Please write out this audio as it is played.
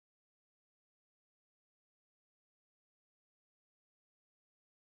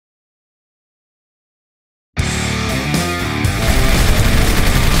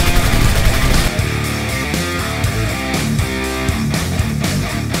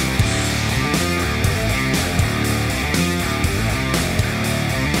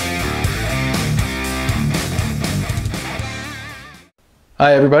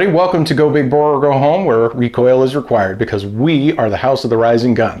Hi everybody, welcome to Go Big Bore or Go Home, where recoil is required because we are the house of the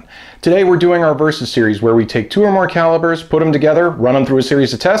rising gun. Today we're doing our Versus series where we take 2 or more calibers, put them together, run them through a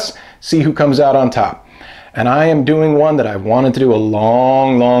series of tests, see who comes out on top. And I am doing one that I've wanted to do a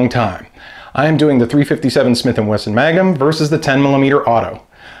long time. I am doing the .357 Smith & Wesson Magnum versus the 10mm Auto.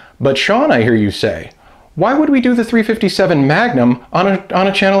 But Sean, I hear you say, why would we do the .357 Magnum on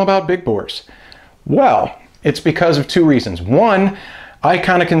a channel about big bores? Well, it's because of 2 reasons. One, I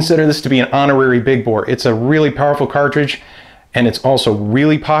kind of consider this to be an honorary big bore. It's a really powerful cartridge and it's also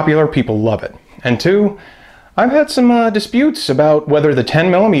really popular. People love it. And 2, I've had some disputes about whether the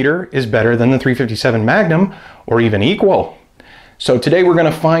 10mm is better than the .357 Magnum or even equal. So today we're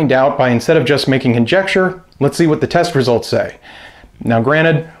going to find out by, instead of just making conjecture, let's see what the test results say. Now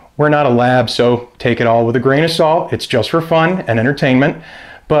granted, we're not a lab, so take it all with a grain of salt. It's just for fun and entertainment,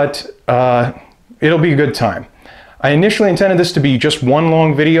 but it'll be a good time. I initially intended this to be just one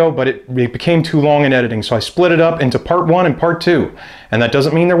long video, but it became too long in editing, so I split it up into part 1 and part 2. And that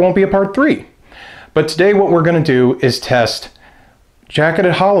doesn't mean there won't be a part 3. But today what we're going to do is test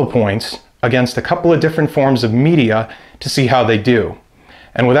jacketed hollow points against a couple of different forms of media to see how they do.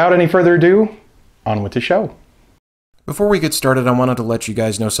 And without any further ado, on with the show. Before we get started, I wanted to let you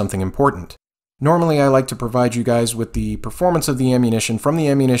guys know something important. Normally, I like to provide you guys with the performance of the ammunition from the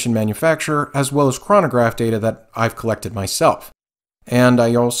ammunition manufacturer, as well as chronograph data that I've collected myself. And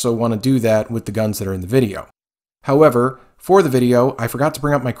I also want to do that with the guns that are in the video. However, for the video, I forgot to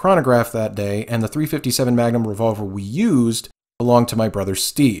bring up my chronograph that day, and the .357 Magnum revolver we used belonged to my brother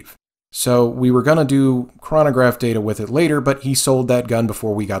Steve. So we were going to do chronograph data with it later, but he sold that gun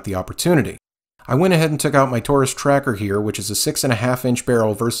before we got the opportunity. I went ahead and took out my Taurus tracker here, which is a 6.5-inch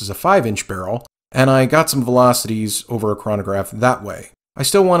barrel versus a 5-inch barrel, and I got some velocities over a chronograph that way. I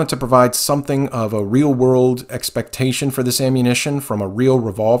still wanted to provide something of a real-world expectation for this ammunition from a real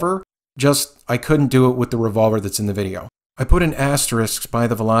revolver, just I couldn't do it with the revolver that's in the video. I put an asterisk by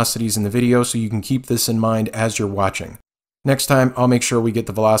the velocities in the video so you can keep this in mind as you're watching. Next time, I'll make sure we get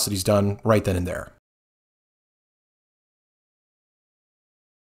the velocities done right then and there.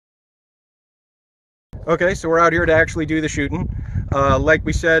 Okay, so we're out here to actually do the shooting. Like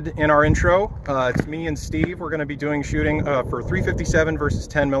we said in our intro, it's me and Steve. We're going to be doing shooting for .357 versus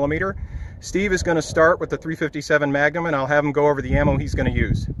 10mm. Steve is going to start with the .357 Magnum, and I'll have him go over the ammo he's going to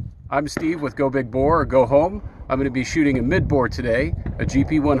use. I'm Steve with Go Big Bore or Go Home. I'm going to be shooting a mid-bore today, a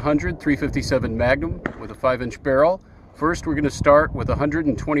GP100 .357 Magnum with a 5-inch barrel. First, we're going to start with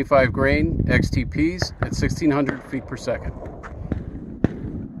 125 grain XTPs at 1600 feet per second.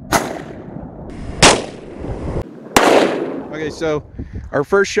 Okay, so our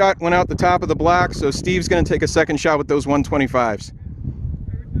first shot went out the top of the block, so Steve's going to take a second shot with those 125s.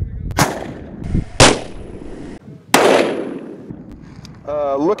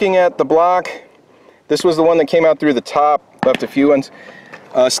 Looking at the block, this was the one that came out through the top, left a few ones.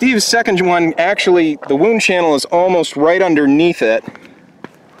 Steve's second one, actually, the wound channel is almost right underneath it.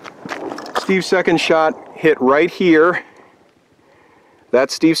 Steve's second shot hit right here.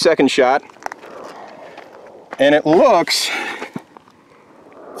 That's Steve's second shot. And it looks,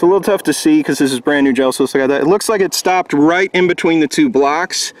 it's a little tough to see because this is brand new gel, so it's like that. It looks like it stopped right in between the 2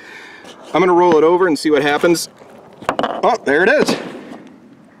 blocks. I'm going to roll it over and see what happens. Oh, there it is.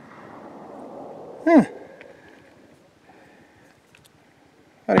 Huh.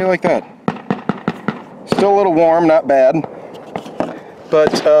 How do you like that? Still a little warm, not bad.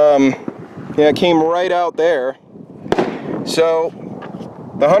 But, yeah, it came right out there. So,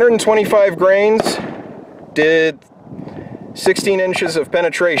 the 125 grains did 16 inches of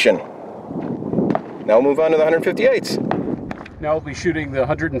penetration. Now we'll move on to the 158s. Now we'll be shooting the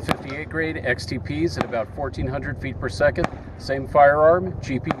 158 grain XTPs at about 1400 feet per second. Same firearm,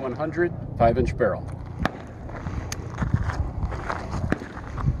 GP100, 5-inch barrel.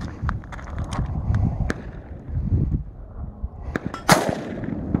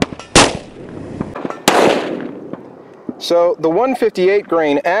 So the 158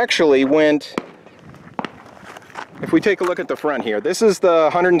 grain actually went, if we take a look at the front here, this is the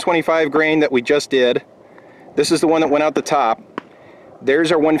 125 grain that we just did. This is the one that went out the top.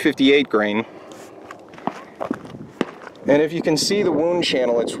 There's our 158 grain. And if you can see the wound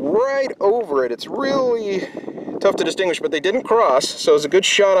channel, it's right over it. It's really tough to distinguish, but they didn't cross, so it's a good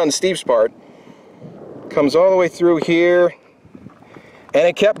shot on Steve's part. Comes all the way through here, and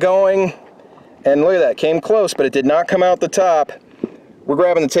it kept going. And look at that, came close, but it did not come out the top. We're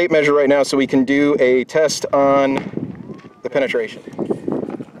grabbing the tape measure right now so we can do a test on the penetration.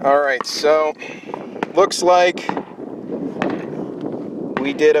 All right, so looks like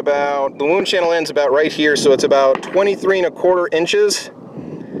we did about, the wound channel ends about right here, so it's about 23 1/4 inches.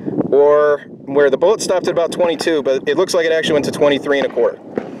 or where the bullet stopped at about 22, but it looks like it actually went to 23 1/4.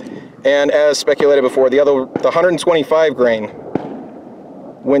 And as speculated before, the 125 grain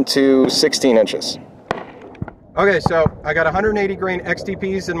went to 16 inches. Okay, so I got 180 grain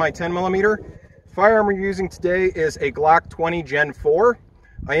XTPs in my 10mm. Firearm we're using today is a Glock 20 Gen 4.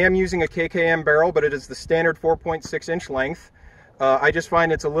 I am using a KKM barrel, but it is the standard 4.6 inch length. I just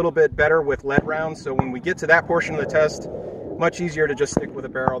find it's a little bit better with lead rounds, so when we get to that portion of the test, much easier to just stick with a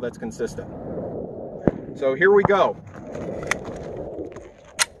barrel that's consistent. So here we go.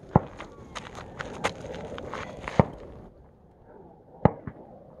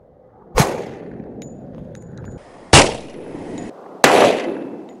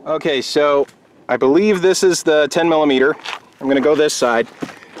 Okay, so I believe this is the 10mm. I'm going to go this side.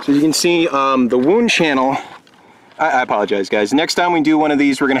 So you can see the wound channel. I apologize, guys. Next time we do one of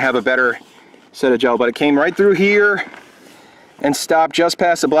these, we're going to have a better set of gel, but it came right through here and stopped just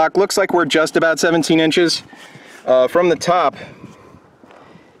past the block. Looks like we're just about 17 inches from the top.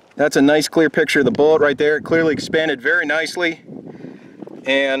 That's a nice clear picture of the bullet right there. It clearly expanded very nicely.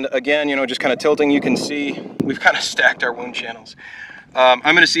 And again, you know, just kind of tilting, you can see we've kind of stacked our wound channels. I'm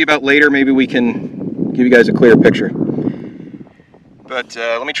going to see about later, maybe we can give you guys a clearer picture. But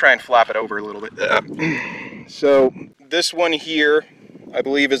let me try and flop it over a little bit. So this one here, I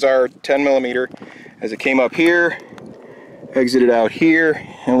believe, is our 10mm, as it came up here, exited out here,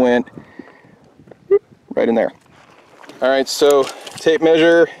 and went right in there. All right, so tape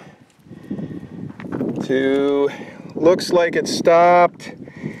measure to, looks like it stopped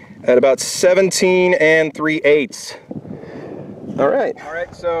at about 17 3/8. All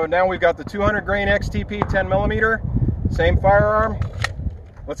right, so now we've got the 200 grain XTP 10mm, same firearm.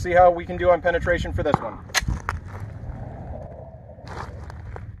 Let's see how we can do on penetration for this one.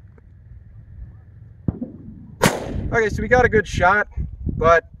 Okay, so we got a good shot,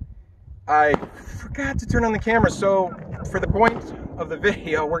 but I forgot to turn on the camera, so for the point of the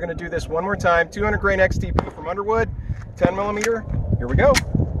video, we're going to do this one more time. 200 grain XTP from Underwood, 10mm. Here we go.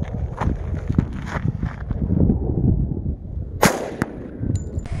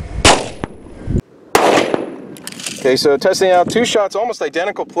 Okay, so testing out two shots, almost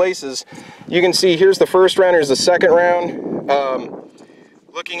identical places. You can see here's the first round, here's the second round.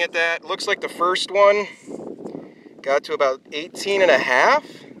 Looking at that, looks like the first one got to about 18.5,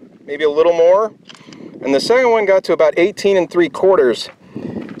 maybe a little more. And the second one got to about 18 3/4.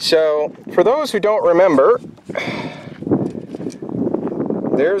 So for those who don't remember,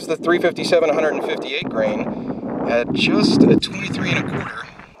 there's the 357 158 grain at just a 23 1/4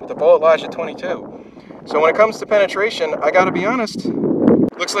 with a bullet lodge at 22. So when it comes to penetration, I gotta be honest,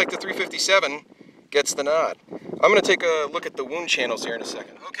 looks like the 357 gets the nod. I'm gonna take a look at the wound channels here in a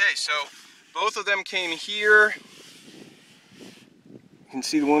second. Okay, so both of them came here. You can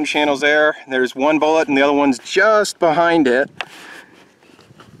see the wound channels there. There's one bullet and the other one's just behind it.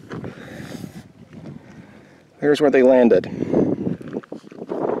 Here's where they landed.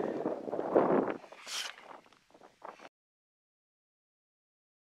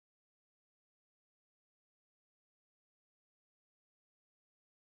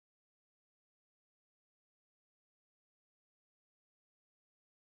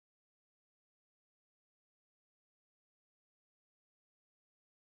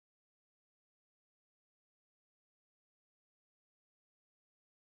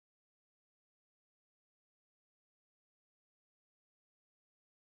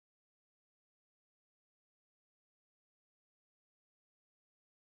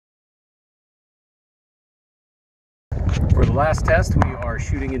 For the last test, we are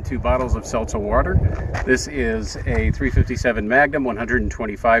shooting into bottles of seltzer water. This is a 357 Magnum,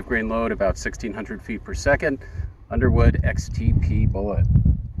 125 grain load, about 1,600 feet per second, Underwood XTP bullet.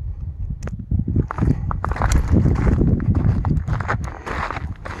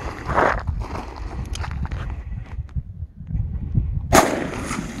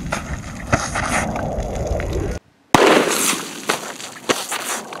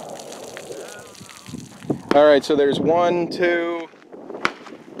 All right, so there's 1, 2,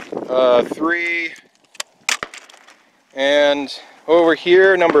 3, and over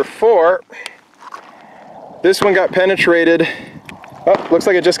here, number 4, this one got penetrated. Oh, looks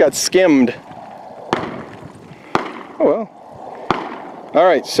like it just got skimmed. Oh well. All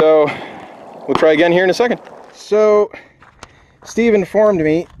right, so we'll try again here in a second. So Steve informed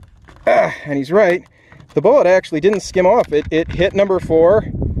me, and he's right, the bullet actually didn't skim off. It hit number 4,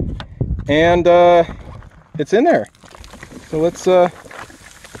 and it's in there. So let's, there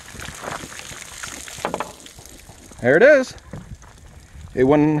it is. A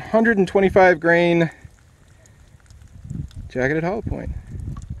 125 grain jacketed hollow point.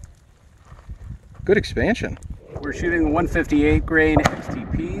 good expansion. We're shooting 158 grain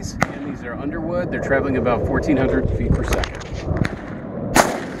XTPs, and these are Underwood. They're traveling about 1,400 feet per second.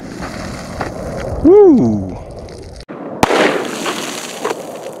 Woo!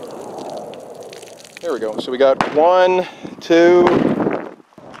 There we go. So we got 1, 2,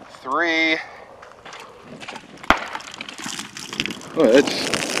 3. Oh,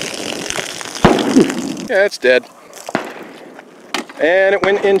 it's dead. And it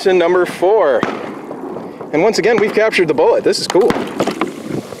went into number 4. And once again, we've captured the bullet. This is cool.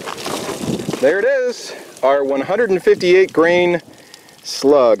 There it is, our 158 grain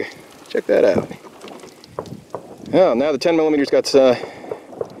slug. Check that out. Oh, now the 10 millimeter's got to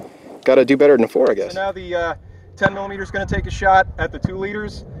do better than a 4, I guess. So now the 10 millimeter is going to take a shot at the 2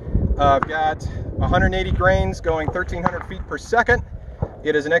 liters. I've got 180 grains going 1,300 feet per second.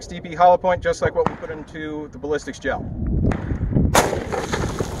 It is an XTP hollow point, just like what we put into the ballistics gel.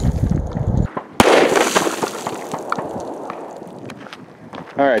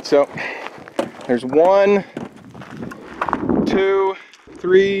 All right, so there's 1, 2,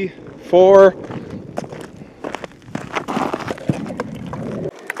 3, 4.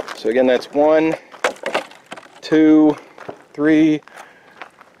 So again, that's 1, 2, 3,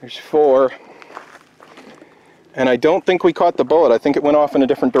 there's 4. And I don't think we caught the bullet. I think it went off in a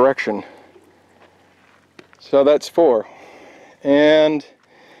different direction. So that's 4. And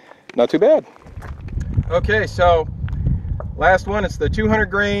not too bad. Okay, so last one, it's the 200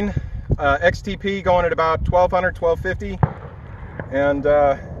 grain XTP going at about 1,200, 1,250. And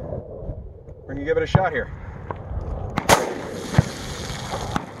we're going to give it a shot here.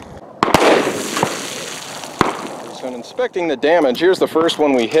 So in inspecting the damage, here's the first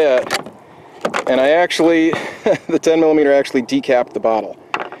one we hit. And I actually, the 10 millimeter actually decapped the bottle.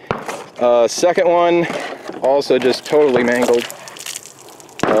 Second one, also just totally mangled.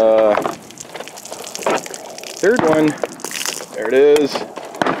 Third one, there it is.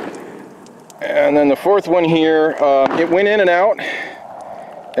 And then the fourth one here, it went in and out.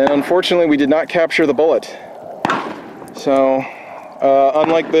 And unfortunately, we did not capture the bullet. So,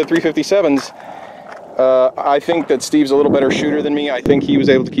 unlike the 357s, I think that Steve's a little better shooter than me. I think he was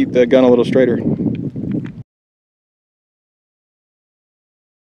able to keep the gun a little straighter.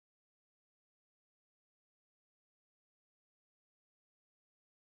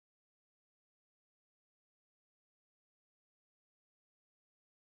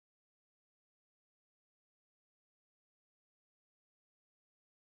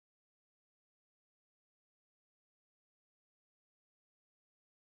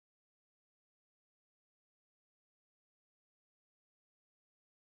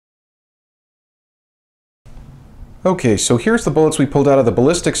 Okay, so here's the bullets we pulled out of the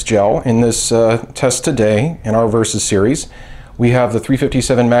ballistics gel in this test today in our Versus series. We have the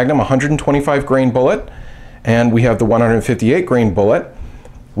 357 Magnum 125 grain bullet, and we have the 158 grain bullet.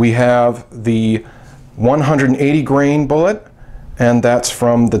 We have the 180 grain bullet, and that's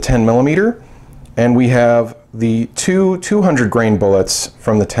from the 10 millimeter. And we have the two 200 grain bullets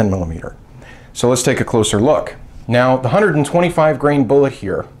from the 10 millimeter. So let's take a closer look. Now, the 125 grain bullet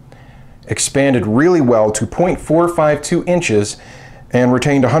here expanded really well to 0.452 inches and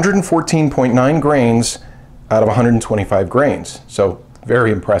retained 114.9 grains out of 125 grains. So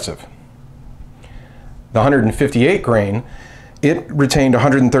very impressive. The 158 grain, it retained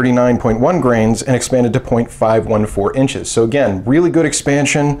 139.1 grains and expanded to 0.514 inches. So again, really good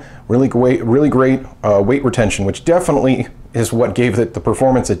expansion, really great weight retention, which definitely is what gave it the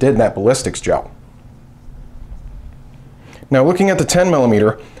performance it did in that ballistics gel. Now looking at the 10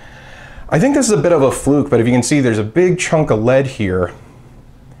 millimeter, I think this is a bit of a fluke, but if you can see, there's a big chunk of lead here.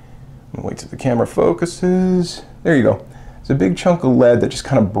 Wait till the camera focuses. There you go. There's a big chunk of lead that just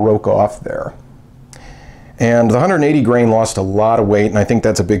kind of broke off there. And the 180 grain lost a lot of weight, and I think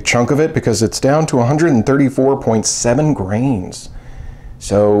that's a big chunk of it because it's down to 134.7 grains.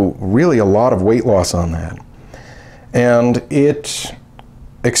 So really a lot of weight loss on that. And it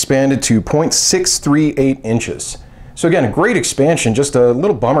expanded to 0.638 inches. So again, a great expansion, just a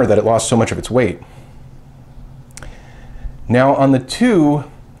little bummer that it lost so much of its weight. Now on the two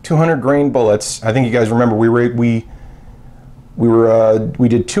 200 grain bullets, I think you guys remember we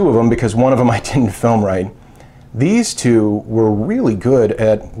did 2 of them because one of them I didn't film right. These 2 were really good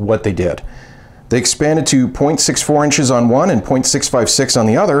at what they did. They expanded to 0.64 inches on one and 0.656 on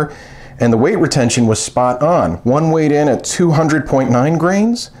the other, and the weight retention was spot on. One weighed in at 200.9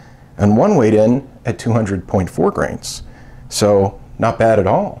 grains, and one weighed in at 200.4 grains. So not bad at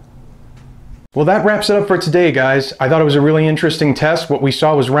all. Well, that wraps it up for today, guys. I thought it was a really interesting test. What we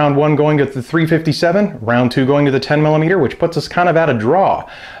saw was round 1 going to the 357, round 2 going to the 10 millimeter, which puts us kind of at a draw.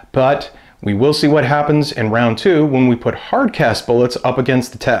 But We will see what happens in round 2 when we put hard cast bullets up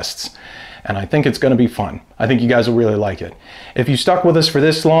against the tests. And I think it's going to be fun. I think you guys will really like it. If you stuck with us for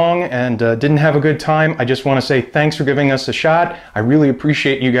this long and didn't have a good time, I just want to say thanks for giving us a shot. I really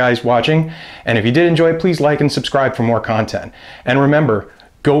appreciate you guys watching. And if you did enjoy it, please like and subscribe for more content. And remember,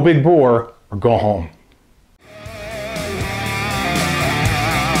 go big bore or go home.